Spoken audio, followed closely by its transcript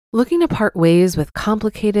Looking to part ways with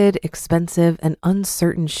complicated, expensive, and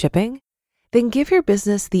uncertain shipping? Then give your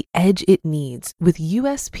business the edge it needs with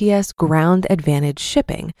USPS Ground Advantage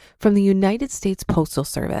shipping from the United States Postal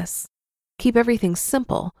Service. Keep everything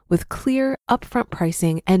simple with clear, upfront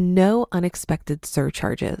pricing and no unexpected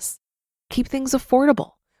surcharges. Keep things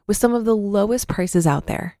affordable with some of the lowest prices out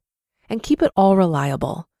there. And keep it all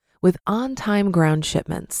reliable with on-time ground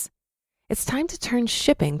shipments. It's time to turn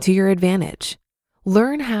shipping to your advantage.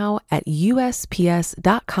 Learn how at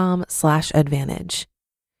USPS.com/advantage.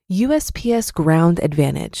 USPS Ground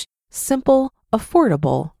Advantage. Simple,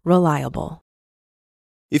 affordable, reliable.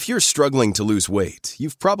 If you're struggling to lose weight,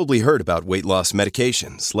 you've probably heard about weight loss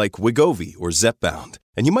medications like Wegovy or Zepbound,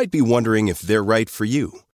 and you might be wondering if they're right for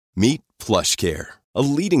you. Meet PlushCare, a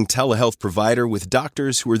leading telehealth provider with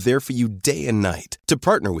doctors who are there for you day and night to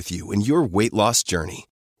partner with you in your weight loss journey.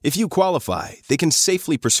 If you qualify, they can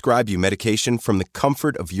safely prescribe you medication from the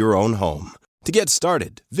comfort of your own home. To get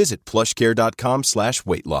started, visit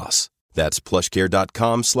plushcare.com/weightloss. That's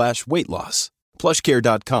plushcare.com/weightloss.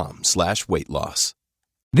 plushcare.com/weightloss.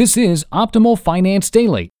 This is Optimal Finance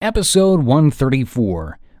Daily, episode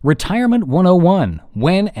 134, Retirement 101,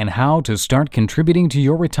 When and How to Start Contributing to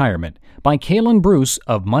Your Retirement, by Kalen Bruce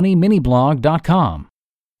of MoneyMiniBlog.com.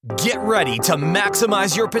 Get ready to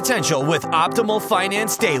maximize your potential with Optimal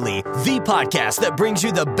Finance Daily, the podcast that brings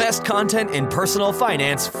you the best content in personal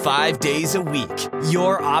finance 5 days a week.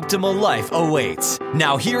 Your optimal life awaits.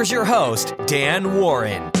 Now here's your host, Dan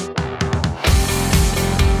Warren.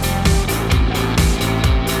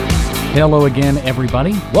 Hello again,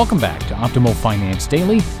 everybody. Welcome back to Optimal Finance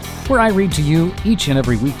Daily, where I read to you each and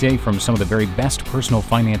every weekday from some of the very best personal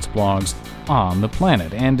finance blogs on the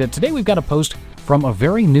planet. And today we've got a post from a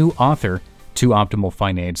very new author to Optimal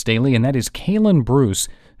Finance Daily, and that is Kalen Bruce,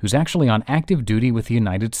 who's actually on active duty with the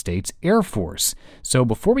United States Air Force. So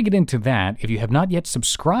before we get into that, if you have not yet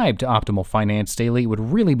subscribed to Optimal Finance Daily, it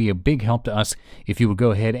would really be a big help to us if you would go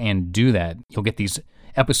ahead and do that. You'll get these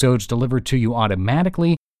episodes delivered to you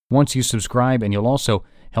automatically once you subscribe, and you'll also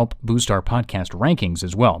help boost our podcast rankings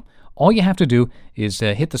as well. All you have to do is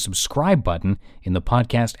hit the subscribe button in the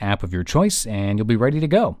podcast app of your choice, and you'll be ready to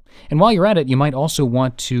go. And while you're at it, you might also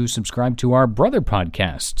want to subscribe to our brother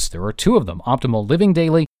podcasts. There are two of them, Optimal Living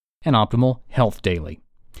Daily and Optimal Health Daily.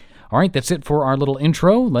 All right, that's it for our little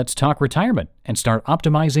intro. Let's talk retirement and start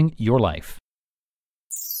optimizing your life.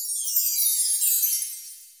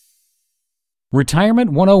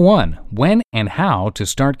 Retirement 101, When and How to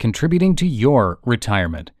Start Contributing to Your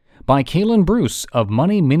Retirement, by Kalen Bruce of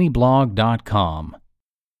MoneyMiniBlog.com.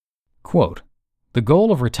 Quote, "The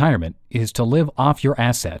goal of retirement is to live off your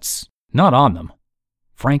assets, not on them."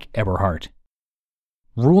 Frank Eberhardt.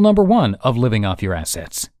 Rule number 1 of living off your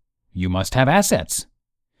assets: you must have assets.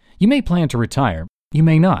 You may plan to retire, you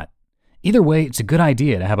may not. Either way, it's a good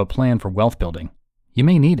idea to have a plan for wealth building. You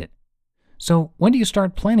may need it. So when do you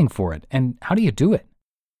start planning for it, and how do you do it?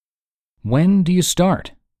 When do you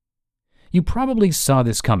start? You probably saw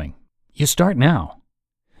this coming. You start now.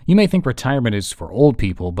 You may think retirement is for old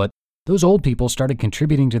people, but those old people started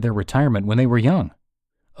contributing to their retirement when they were young.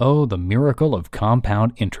 Oh, the miracle of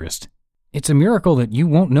compound interest. It's a miracle that you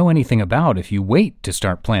won't know anything about if you wait to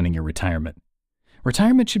start planning your retirement.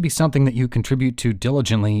 Retirement should be something that you contribute to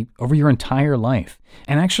diligently over your entire life.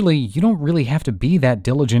 And actually, you don't really have to be that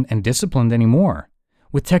diligent and disciplined anymore.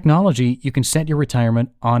 With technology, you can set your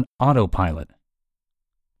retirement on autopilot.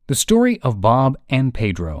 The story of Bob and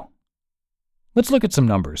Pedro. Let's look at some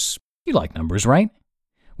numbers. You like numbers, right?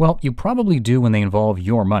 Well, you probably do when they involve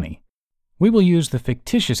your money. We will use the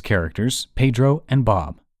fictitious characters, Pedro and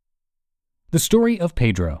Bob. The story of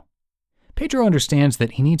Pedro. Pedro understands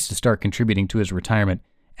that he needs to start contributing to his retirement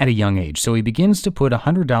at a young age, so he begins to put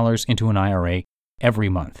 $100 into an IRA every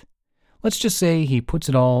month. Let's just say he puts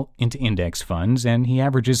it all into index funds and he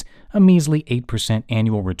averages a measly 8%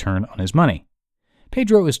 annual return on his money.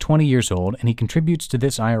 Pedro is 20 years old and he contributes to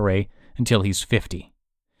this IRA until he's 50.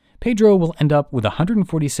 Pedro will end up with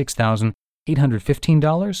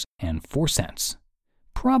 $146,815.04.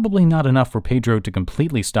 Probably not enough for Pedro to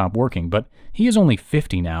completely stop working, but he is only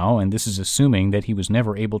 50 now, and this is assuming that he was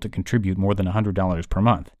never able to contribute more than $100 per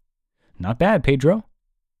month. Not bad, Pedro.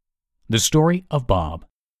 The story of Bob.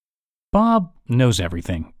 Bob knows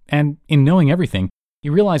everything, and in knowing everything, he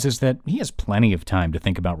realizes that he has plenty of time to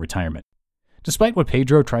think about retirement. Despite what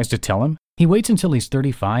Pedro tries to tell him, he waits until he's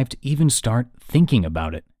 35 to even start thinking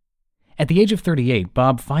about it. At the age of 38,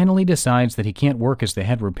 Bob finally decides that he can't work as the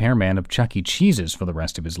head repairman of Chuck E. Cheese's for the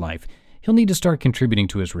rest of his life. He'll need to start contributing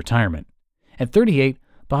to his retirement. At 38,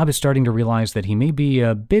 Bob is starting to realize that he may be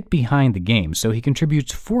a bit behind the game, so he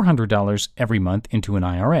contributes $400 every month into an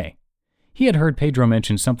IRA. He had heard Pedro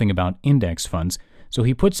mention something about index funds, so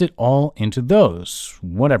he puts it all into those,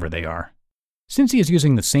 whatever they are. Since he is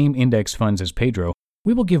using the same index funds as Pedro,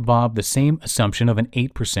 we will give Bob the same assumption of an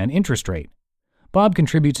 8% interest rate. Bob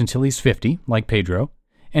contributes until he's 50, like Pedro,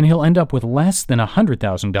 and he'll end up with less than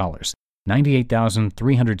 $100,000,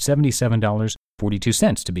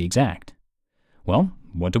 $98,377.42 to be exact. Well,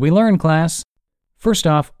 what do we learn, class? First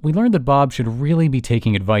off, we learned that Bob should really be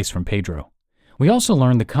taking advice from Pedro. We also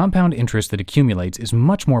learned the compound interest that accumulates is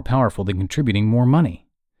much more powerful than contributing more money.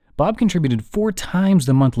 Bob contributed 4 times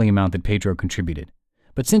the monthly amount that Pedro contributed,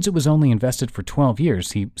 but since it was only invested for 12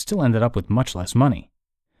 years, he still ended up with much less money.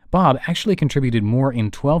 Bob actually contributed more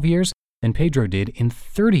in 12 years than Pedro did in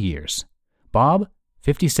 30 years. Bob,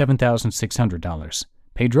 $57,600.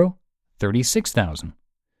 Pedro, $36,000.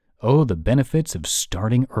 Oh, the benefits of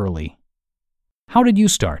starting early. How did you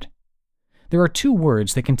start? There are 2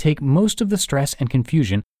 words that can take most of the stress and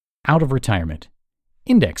confusion out of retirement.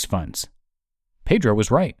 Index funds. Pedro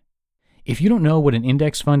was right. If you don't know what an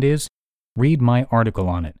index fund is, read my article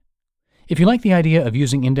on it. If you like the idea of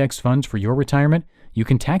using index funds for your retirement, you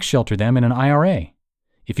can tax shelter them in an IRA.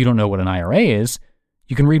 If you don't know what an IRA is,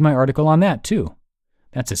 you can read my article on that too.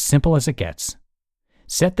 That's as simple as it gets.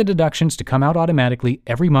 Set the deductions to come out automatically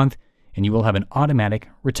every month, and you will have an automatic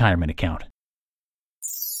retirement account.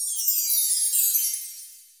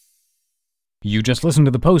 You just listened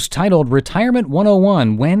to the post titled Retirement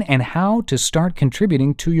 101, When and How to Start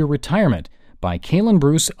Contributing to Your Retirement by Kalen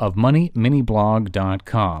Bruce of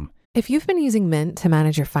MoneyMiniBlog.com. If you've been using Mint to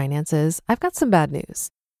manage your finances, I've got some bad news.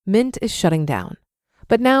 Mint is shutting down.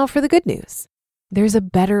 But now for the good news. There's a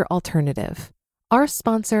better alternative. Our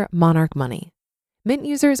sponsor, Monarch Money. Mint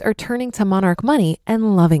users are turning to Monarch Money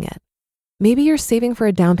and loving it. Maybe you're saving for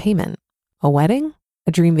a down payment, a wedding,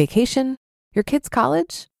 a dream vacation, your kid's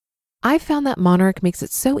college. I've found that Monarch makes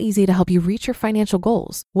it so easy to help you reach your financial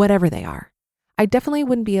goals, whatever they are. I definitely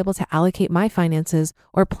wouldn't be able to allocate my finances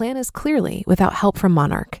or plan as clearly without help from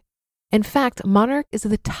Monarch. In fact, Monarch is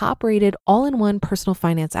the top-rated all-in-one personal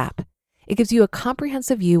finance app. It gives you a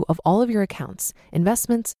comprehensive view of all of your accounts,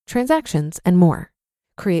 investments, transactions, and more.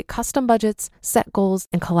 Create custom budgets, set goals,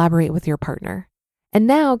 and collaborate with your partner. And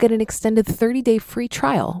now get an extended 30-day free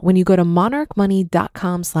trial when you go to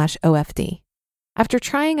monarchmoney.com/OFD. After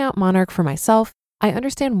trying out Monarch for myself, I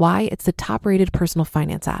understand why it's the top-rated personal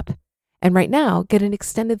finance app. And right now, get an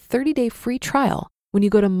extended 30-day free trial when you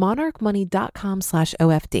go to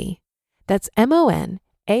monarchmoney.com/OFD. That's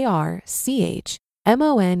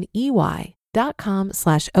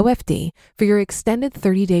monarchmoney.com/OFD for your extended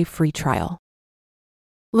 30-day free trial.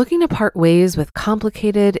 Looking to part ways with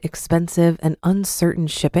complicated, expensive, and uncertain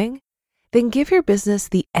shipping? Then give your business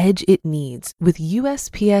the edge it needs with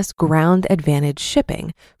USPS Ground Advantage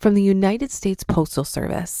shipping from the United States Postal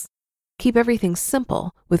Service. Keep everything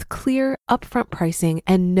simple with clear, upfront pricing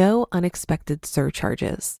and no unexpected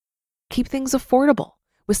surcharges. Keep things affordable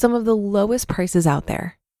with some of the lowest prices out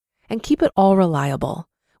there. And keep it all reliable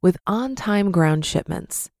with on-time ground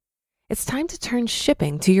shipments. It's time to turn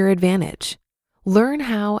shipping to your advantage. Learn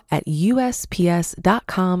how at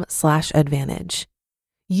USPS.com/advantage.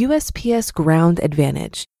 USPS Ground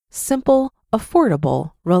Advantage. Simple,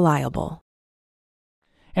 affordable, reliable.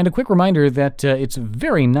 And a quick reminder that it's a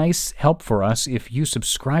very nice help for us if you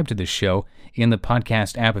subscribe to this show in the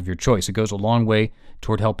podcast app of your choice. It goes a long way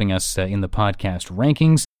toward helping us in the podcast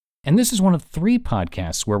rankings. And this is one of 3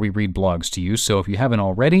 podcasts where we read blogs to you. So if you haven't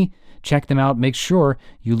already, check them out. Make sure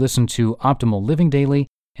you listen to Optimal Living Daily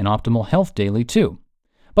and Optimal Health Daily too.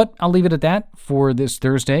 But I'll leave it at that for this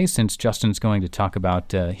Thursday, since Justin's going to talk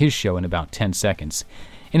about his show in about 10 seconds.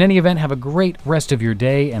 In any event, have a great rest of your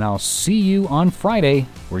day, and I'll see you on Friday,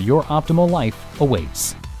 where your optimal life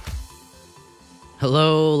awaits.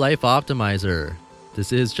 Hello, Life Optimizer.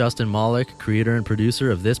 This is Justin Malik, creator and producer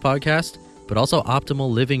of this podcast, but also Optimal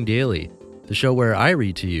Living Daily, the show where I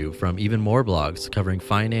read to you from even more blogs covering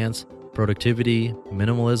finance, productivity,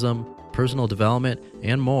 minimalism, personal development,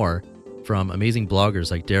 and more, from amazing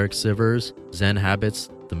bloggers like Derek Sivers, Zen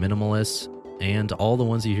Habits, The Minimalists, and all the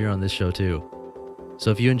ones you hear on this show too.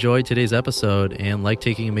 So if you enjoyed today's episode and like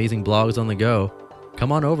taking amazing blogs on the go,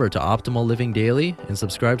 come on over to Optimal Living Daily and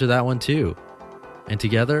subscribe to that one too. And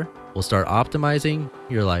together, we'll start optimizing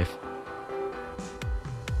your life.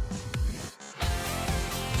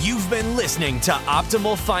 You've been listening to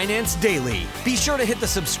Optimal Finance Daily. Be sure to hit the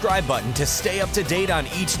subscribe button to stay up to date on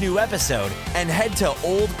each new episode and head to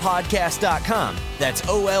oldpodcast.com. That's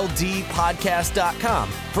OLDpodcast.com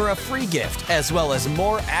for a free gift as well as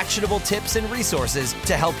more actionable tips and resources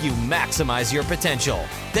to help you maximize your potential.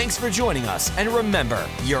 Thanks for joining us, and remember,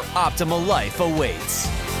 your optimal life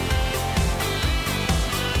awaits.